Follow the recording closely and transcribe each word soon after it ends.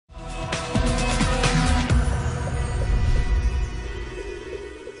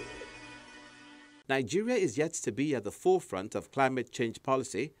Nigeria is yet to be at the forefront of climate change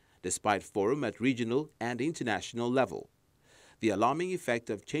policy, despite forum at regional and international level. The alarming effect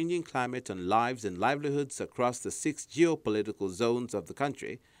of changing climate on lives and livelihoods across the 6 geopolitical zones of the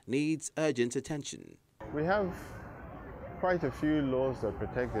country needs urgent attention. We have quite a few laws that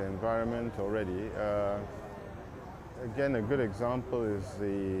protect the environment already. Again, a good example is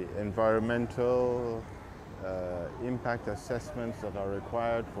the environmental impact assessments that are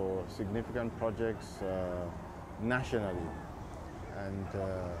required for significant projects nationally. And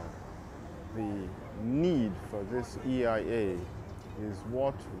the need for this EIA is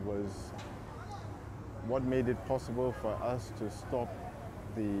what made it possible for us to stop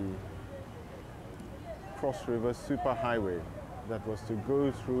the Cross River Superhighway that was to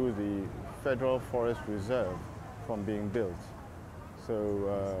go through the Federal Forest Reserve from being built. So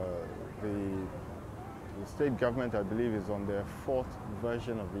the state government, I believe, is on their 4th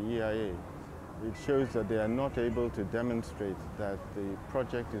version of the EIA. It shows that they are not able to demonstrate that the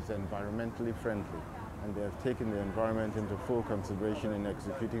project is environmentally friendly, and they have taken the environment into full consideration in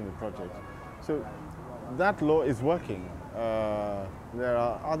executing the project. So that law is working. There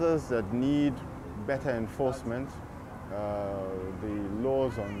are others that need better enforcement. The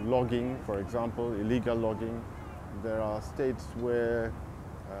laws on logging, for example, illegal logging. There are states where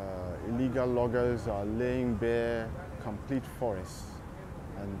illegal loggers are laying bare complete forests,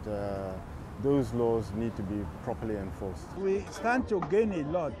 and those laws need to be properly enforced. We stand to gain a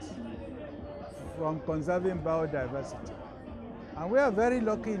lot from conserving biodiversity. And we are very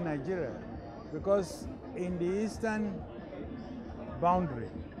lucky in Nigeria because in the eastern boundary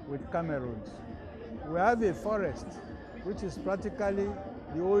with Cameroon, we have a forest which is practically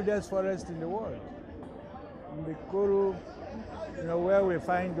the oldest forest in the world. In the Kuru, where we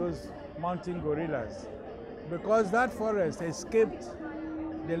find those mountain gorillas. Because that forest escaped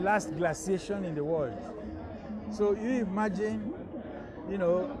the last glaciation in the world. So you imagine,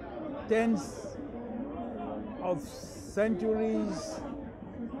 tens of centuries,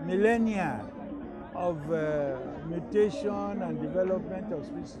 millennia of mutation and development of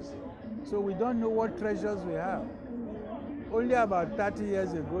species. So we don't know what treasures we have. Only about 30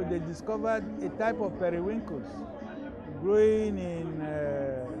 years ago, they discovered a type of periwinkles growing in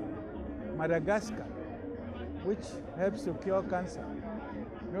Madagascar, which helps to cure cancer.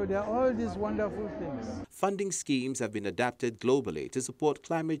 There are all these wonderful things. Funding schemes have been adapted globally to support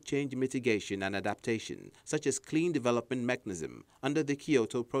climate change mitigation and adaptation, such as Clean Development Mechanism under the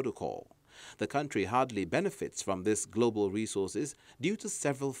Kyoto Protocol. The country hardly benefits from this global resources due to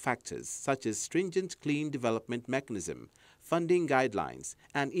several factors, such as stringent Clean Development Mechanism, funding guidelines,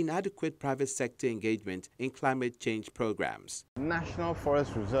 and inadequate private sector engagement in climate change programs. National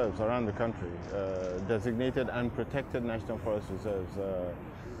forest reserves around the country, designated and protected national forest reserves.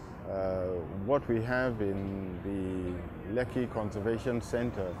 What we have in the Lekki Conservation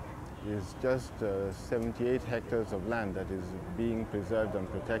Center is just 78 hectares of land that is being preserved and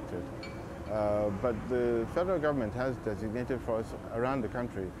protected. But the federal government has designated forests around the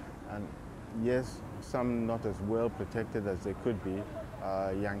country, and yes, some not as well protected as they could be.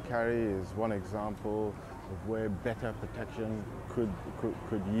 Yankari is one example of where better protection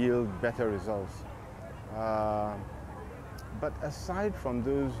could yield better results. But aside from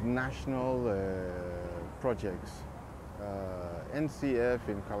those national projects, NCF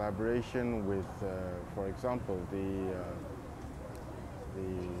in collaboration with, for example, the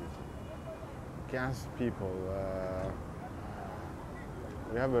gas people,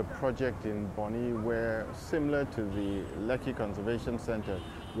 we have a project in Bonny where, similar to the Lekki Conservation Center,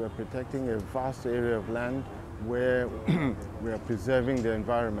 we are protecting a vast area of land where we are preserving the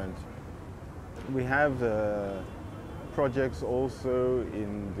environment. We have projects also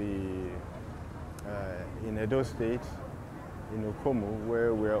in Edo State, in Okomu,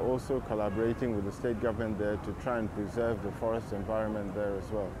 where we are also collaborating with the state government there to try and preserve the forest environment there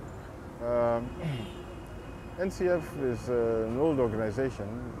as well. NCF is an old organization.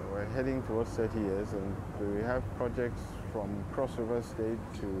 We're heading towards 30 years, and we have projects from Cross River State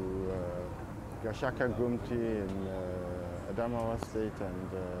to Gashaka Gumti in Adamawa State and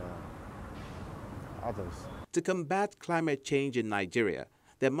others. To combat climate change in Nigeria,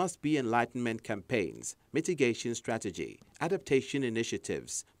 there must be enlightenment campaigns, mitigation strategy, adaptation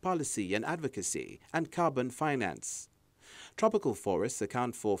initiatives, policy and advocacy, and carbon finance. Tropical forests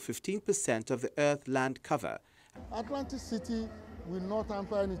account for 15% of the Earth land cover. Atlantic City will not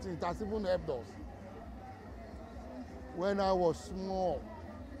hamper anything. It has even helped us. When I was small,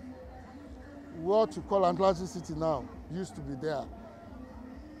 what you call Atlantic City now used to be there.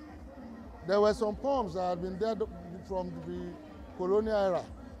 There were some palms that had been there from the colonial era.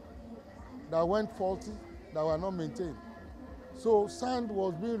 that went faulty, that were not maintained. So sand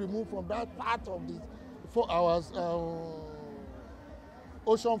was being removed from that part of the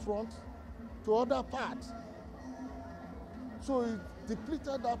ocean front to other parts. So it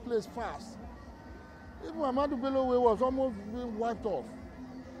depleted that place fast. Even Ahmadu Bello Way was almost being wiped off.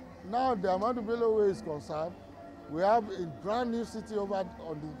 Now the Ahmadu Bello Way is conserved. We have a brand new city over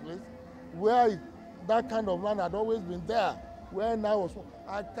on this place where that kind of land had always been there, where now was.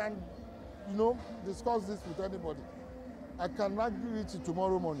 I can, discuss this with anybody. I can argue it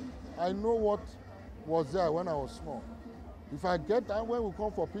tomorrow morning. I know what was there when I was small. If I get that, when we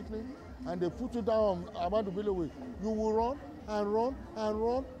come for picnic and they put you down on Ahmadu Bello Way, you will run and run and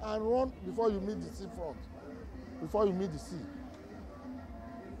run and run before you meet the seafront, before you meet the sea.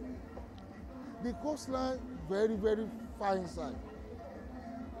 The coastline, very, very far inside.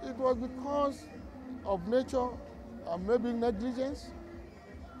 It was because of nature and maybe negligence.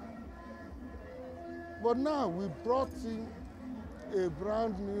 But now we brought in a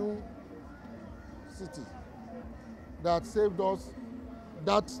brand new city that saved us,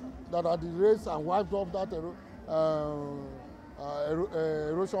 that had erased and wiped off that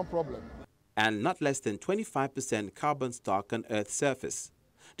erosion problem. And not less than 25% carbon stock on Earth's surface.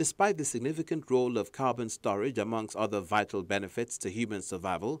 Despite the significant role of carbon storage amongst other vital benefits to human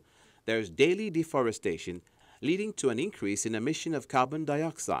survival, there is daily deforestation leading to an increase in emission of carbon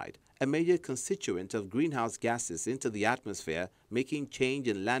dioxide, a major constituent of greenhouse gases into the atmosphere, making change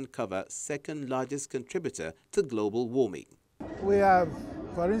in land cover second largest contributor to global warming. We have,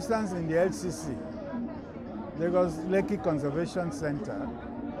 for instance, in the LCC, Lagos Lekki Conservation Center,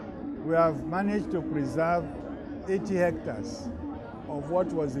 we have managed to preserve 80 hectares of what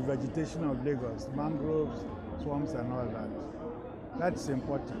was the vegetation of Lagos, mangroves, swamps and all that. That's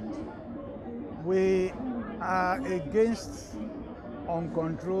important. We are against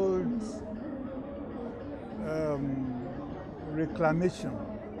uncontrolled reclamation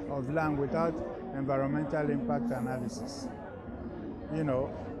of land without environmental impact analysis.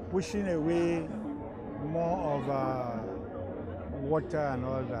 Pushing away more of water and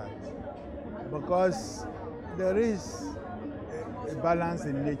all that. Because there is a balance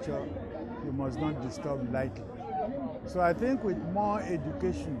in nature you must not disturb lightly. So I think with more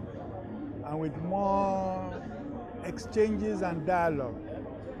education and with more exchanges and dialogue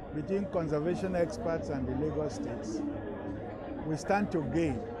between conservation experts and the Lagos states, we stand to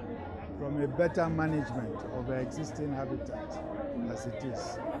gain from a better management of the existing habitat as it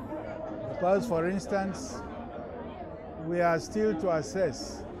is. Because, for instance, we are still to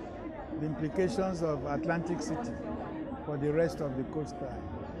assess the implications of Atlantic City for the rest of the coastline.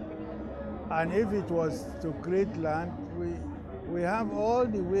 And if it was to create land, we have all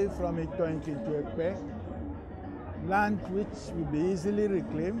the way from Itoinki to Epe, land which will be easily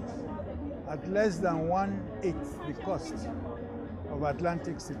reclaimed at less than 1/8 the cost of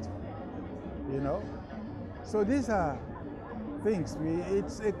Atlantic City, So these are things,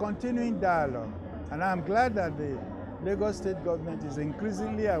 it's a continuing dialogue. And I'm glad that the Lagos State government is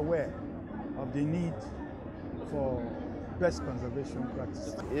increasingly aware of the need for best conservation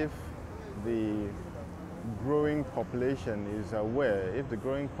practices. If the growing population is aware, if the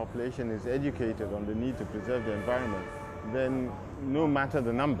growing population is educated on the need to preserve the environment, then no matter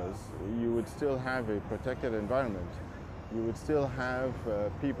the numbers, you would still have a protected environment. You would still have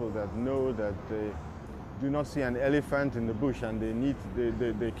people that know that they do not see an elephant in the bush and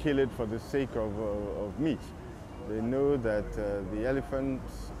they kill it for the sake of meat. They know that the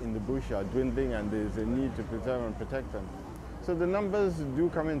elephants in the bush are dwindling and there's a need to preserve and protect them. So the numbers do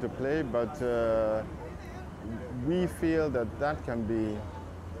come into play, but we feel that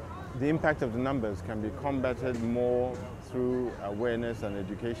the impact of the numbers can be combated more through awareness and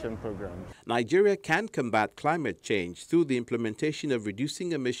education programs. Nigeria can combat climate change through the implementation of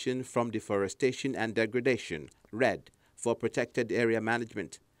reducing emission from deforestation and degradation, REDD, for protected area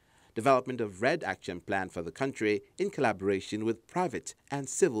management. Development of REDD action plan for the country in collaboration with private and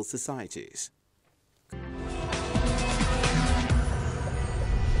civil societies.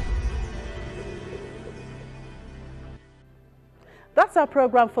 That's our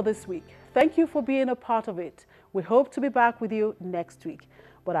program for this week. Thank you for being a part of it. We hope to be back with you next week.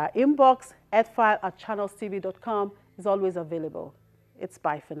 But our inbox, edfile@channelstv.com, is always available. It's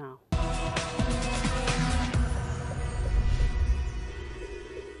bye for now.